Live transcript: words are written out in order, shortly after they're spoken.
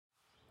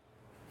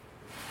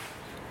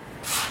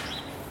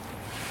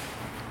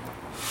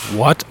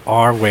What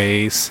are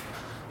ways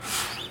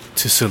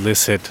to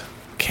solicit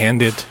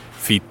candid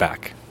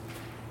feedback?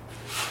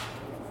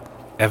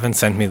 Evan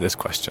sent me this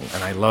question,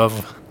 and I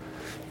love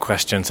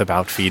questions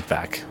about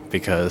feedback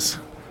because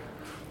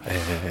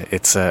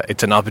it's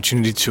an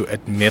opportunity to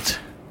admit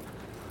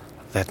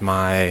that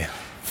my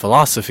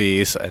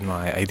philosophies and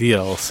my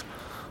ideals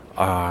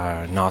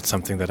are not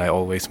something that I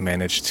always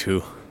manage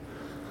to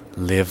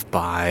live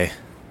by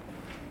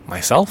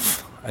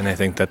myself, and I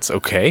think that's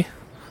okay.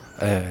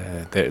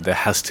 There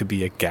has to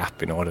be a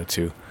gap in order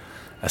to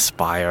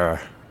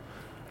aspire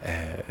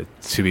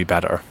to be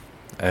better.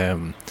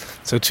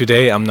 So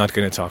today I'm not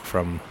going to talk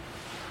from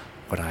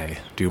what I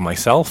do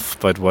myself,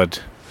 but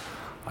what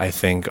I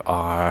think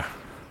are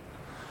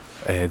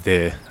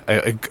a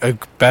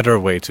better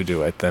way to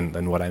do it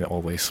than what I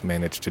always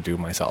manage to do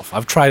myself.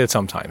 I've tried it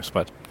sometimes,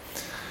 but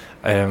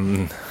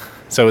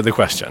so the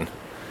question: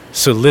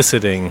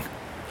 soliciting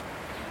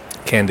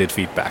candid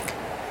feedback.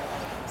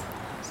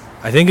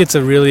 I think it's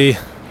a really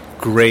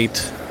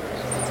great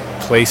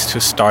place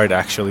to start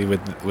actually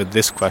with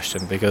this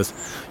question, because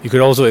you could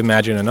also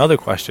imagine another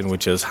question,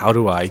 which is, how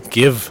do I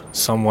give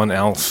someone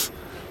else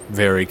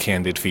very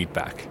candid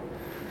feedback?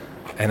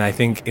 And I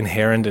think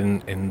inherent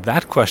in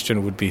that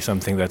question would be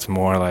something that's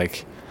more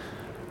like,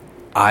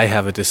 I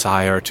have a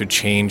desire to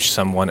change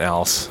someone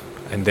else,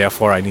 and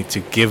therefore I need to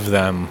give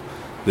them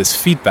this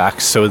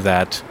feedback so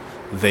that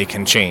they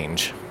can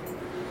change.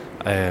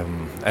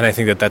 And I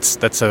think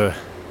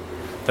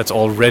that's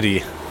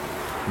already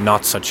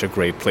not such a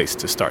great place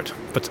to start.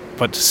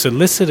 But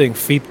soliciting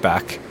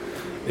feedback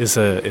is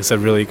a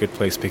really good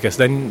place, because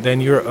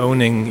then you're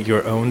owning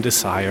your own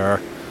desire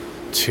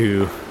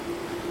to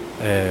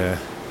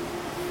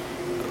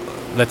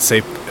let's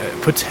say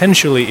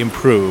potentially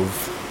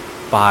improve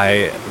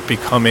by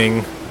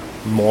becoming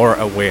more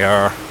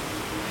aware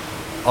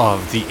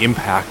of the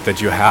impact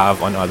that you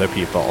have on other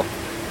people.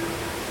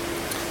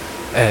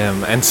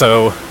 And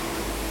so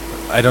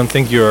I don't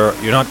think you're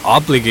not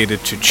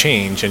obligated to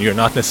change, and you're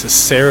not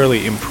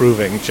necessarily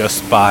improving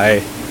just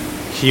by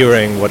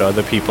hearing what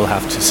other people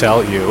have to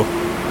tell you.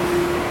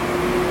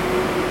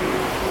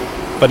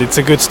 But it's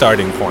a good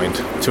starting point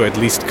to at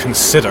least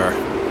consider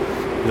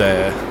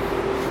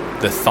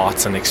the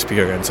thoughts and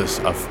experiences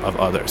of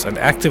others, and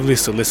actively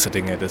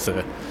soliciting it is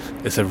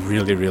a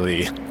really,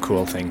 really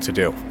cool thing to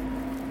do.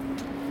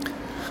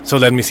 So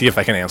let me see if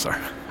I can answer.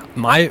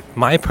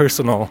 My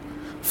personal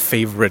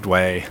favorite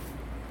way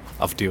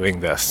of doing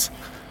this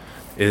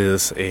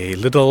is a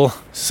little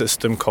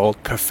system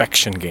called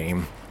Perfection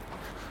Game.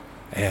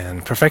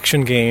 And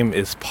Perfection Game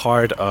is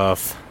part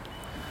of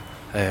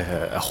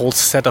a whole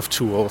set of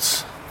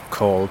tools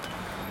called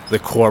the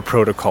Core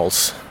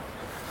Protocols,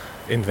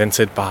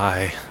 invented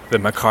by the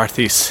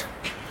McCarthys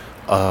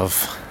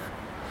of,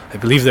 I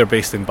believe they're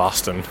based in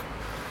Boston,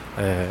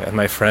 and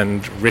my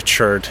friend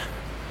Richard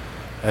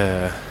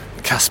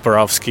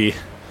Kasparowski.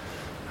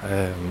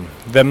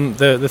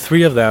 The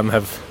three of them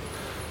have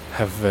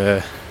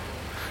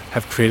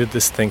created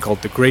this thing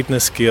called the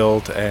Greatness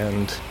Guild,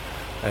 and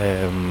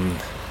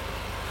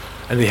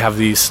they have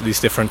these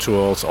different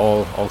tools,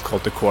 all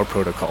called the Core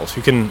Protocols.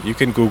 You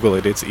can Google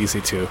it; it's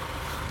easy to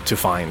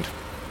find.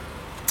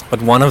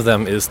 But one of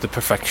them is the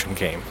Perfection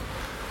Game,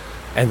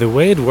 and the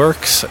way it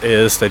works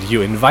is that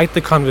you invite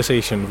the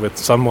conversation with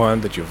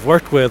someone that you've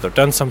worked with or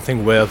done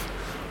something with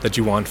that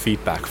you want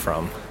feedback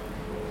from,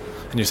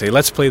 and you say,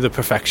 "Let's play the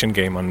Perfection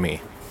Game on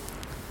me."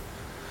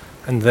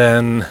 And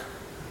then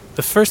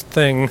the first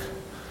thing,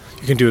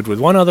 you can do it with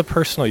one other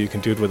person, or you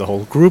can do it with a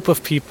whole group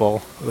of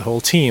people, the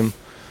whole team.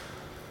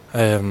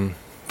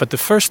 But the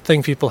first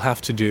thing people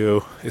have to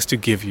do is to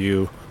give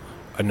you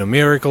a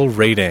numerical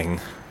rating.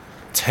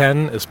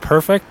 10 is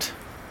perfect,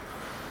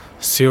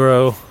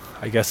 0,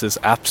 I guess, is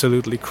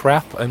absolutely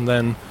crap, and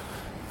then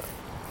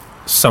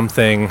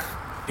something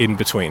in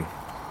between.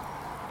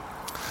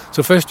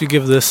 So first you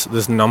give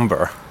this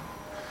number.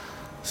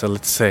 So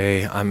let's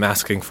say I'm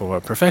asking for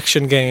a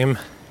Perfection Game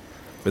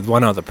with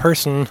one other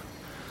person,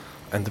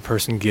 and the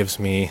person gives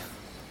me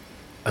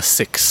a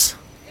 6.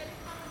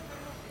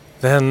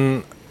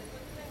 Then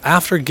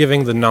after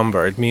giving the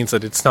number, it means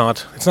that it's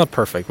not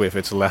perfect if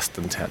it's less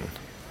than 10.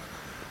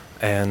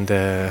 And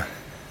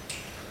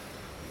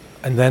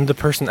then the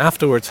person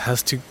afterwards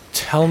has to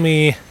tell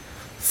me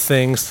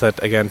things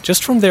that, again,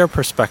 just from their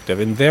perspective,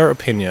 in their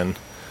opinion,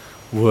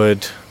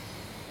 would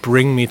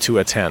bring me to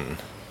a 10.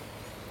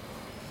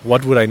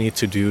 What would I need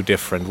to do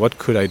different? What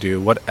could I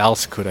do? What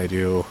else could I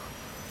do?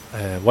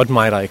 What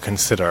might I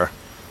consider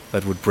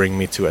that would bring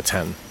me to a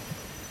 10?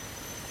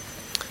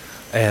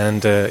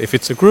 And if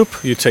it's a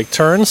group, you take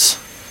turns,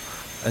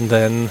 and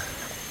then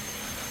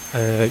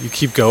you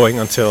keep going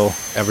until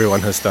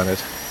everyone has done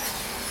it.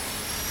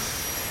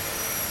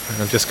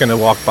 And I'm just going to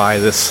walk by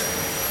this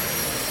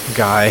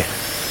guy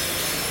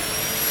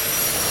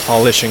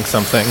polishing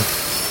something.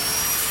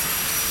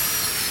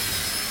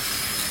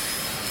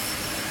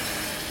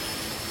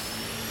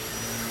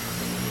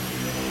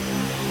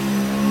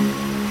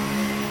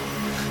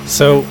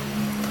 So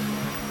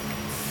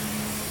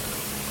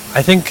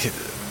I think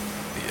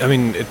I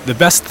mean, the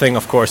best thing,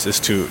 of course, is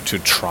to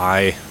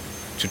try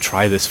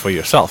this for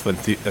yourself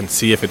and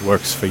see if it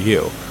works for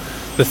you.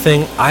 The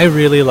thing I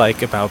really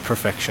like about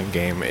Perfection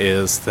Game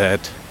is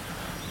that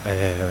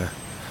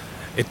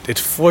it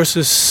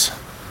forces.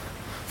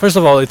 First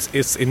of all,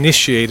 it's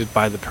initiated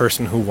by the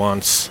person who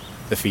wants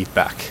the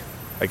feedback.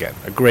 Again,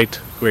 a great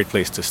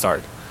place to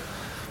start.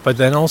 But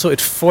then also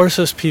it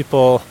forces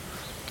people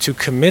to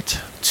commit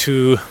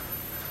to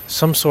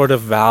some sort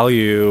of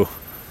value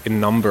in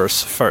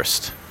numbers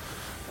first.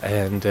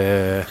 And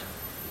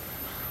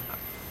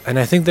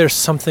I think there's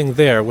something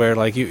there where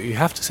like you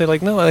have to say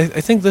like, no,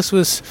 I think this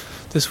was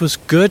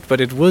good,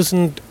 but it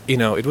wasn't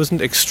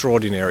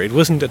extraordinary. It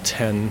wasn't a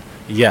 10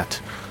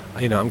 yet.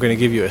 I'm going to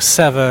give you a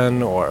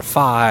 7 or a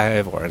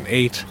 5 or an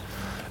 8.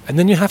 And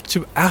then you have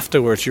to,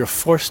 afterwards, you're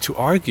forced to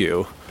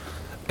argue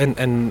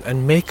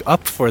and make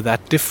up for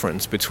that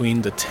difference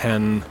between the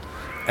 10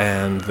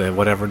 and the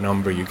whatever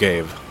number you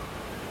gave.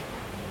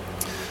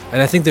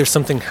 And I think there's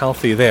something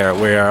healthy there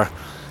where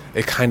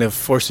it kind of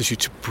forces you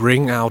to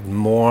bring out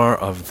more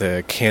of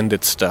the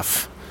candid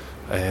stuff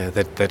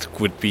that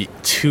would be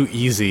too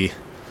easy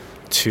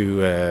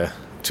to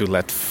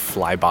let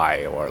fly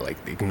by or like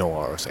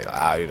ignore or say,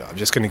 I'm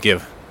just going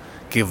to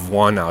give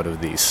 1 out of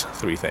these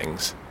 3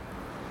 things.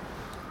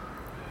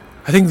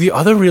 I think the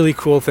other really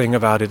cool thing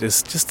about it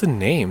is just the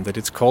name, that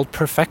it's called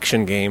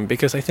Perfection Game,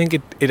 because I think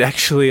it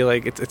actually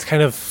like it's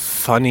kind of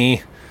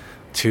funny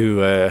to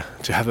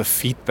have a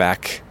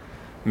feedback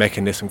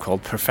mechanism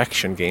called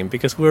Perfection Game,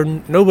 because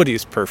nobody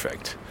is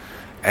perfect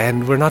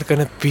and we're not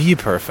going to be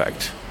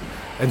perfect,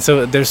 and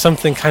so there's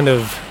something kind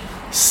of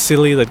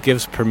silly that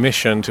gives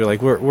permission to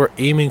like we're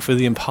aiming for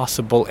the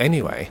impossible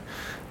anyway,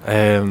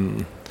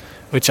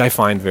 which I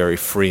find very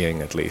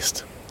freeing, at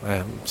least.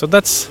 So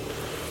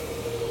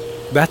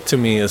that to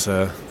me is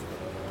a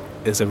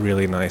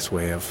really nice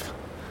way of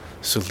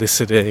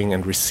soliciting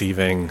and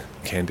receiving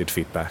candid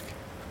feedback.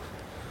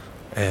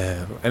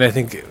 And I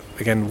think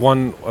again,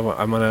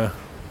 I'm gonna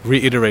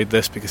reiterate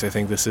this because I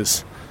think this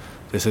is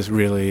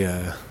really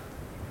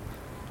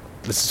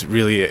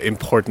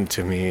important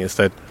to me, is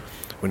that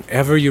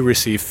whenever you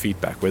receive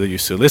feedback, whether you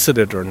solicit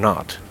it or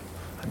not,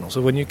 and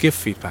also when you give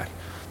feedback,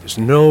 there's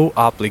no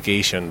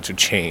obligation to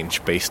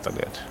change based on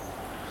it.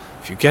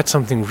 If you get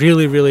something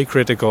really, really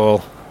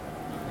critical,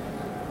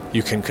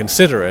 you can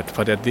consider it,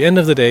 but at the end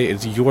of the day,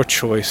 it's your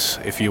choice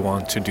if you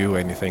want to do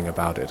anything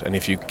about it. And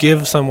if you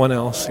give someone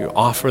else, you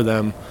offer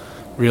them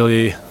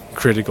really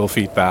critical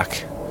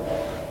feedback,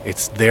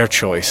 it's their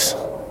choice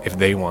if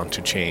they want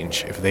to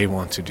change, if they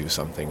want to do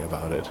something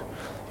about it.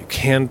 You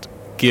can't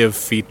give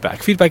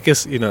feedback. Feedback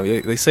is,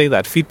 they say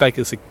that feedback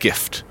is a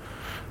gift.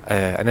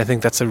 And I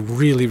think that's a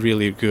really,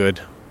 really good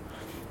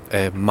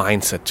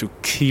mindset to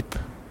keep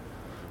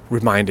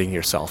reminding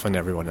yourself and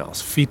everyone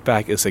else.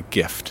 Feedback is a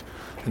gift.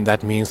 And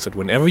that means that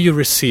whenever you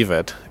receive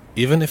it,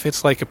 even if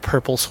it's like a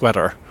purple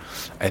sweater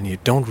and you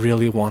don't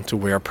really want to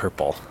wear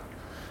purple,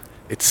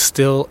 it's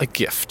still a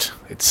gift.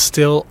 It's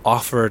still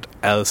offered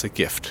as a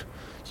gift.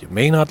 You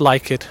may not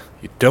like it.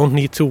 You don't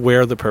need to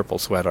wear the purple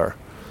sweater.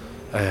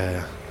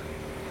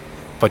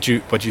 But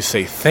you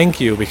say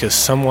thank you because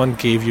someone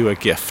gave you a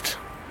gift.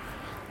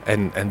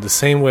 And the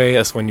same way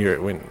as when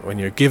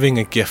you're giving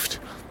a gift,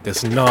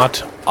 does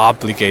not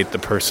obligate the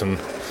person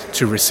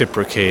to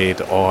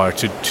reciprocate or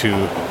to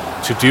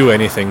do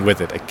anything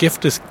with it. A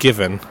gift is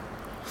given,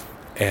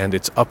 and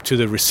it's up to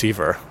the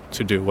receiver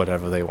to do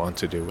whatever they want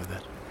to do with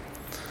it.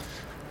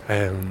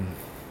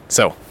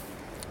 So,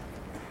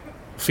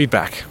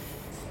 feedback,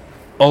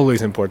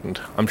 always important.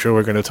 I'm sure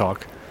we're going to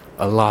talk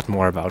a lot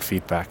more about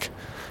feedback.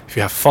 If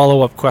you have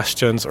follow-up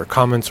questions or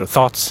comments or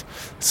thoughts,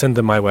 send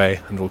them my way,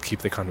 and we'll keep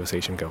the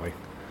conversation going.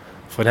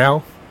 For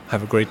now,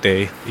 have a great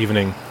day,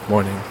 evening,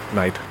 morning,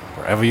 night,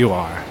 wherever you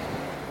are.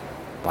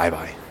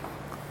 Bye-bye.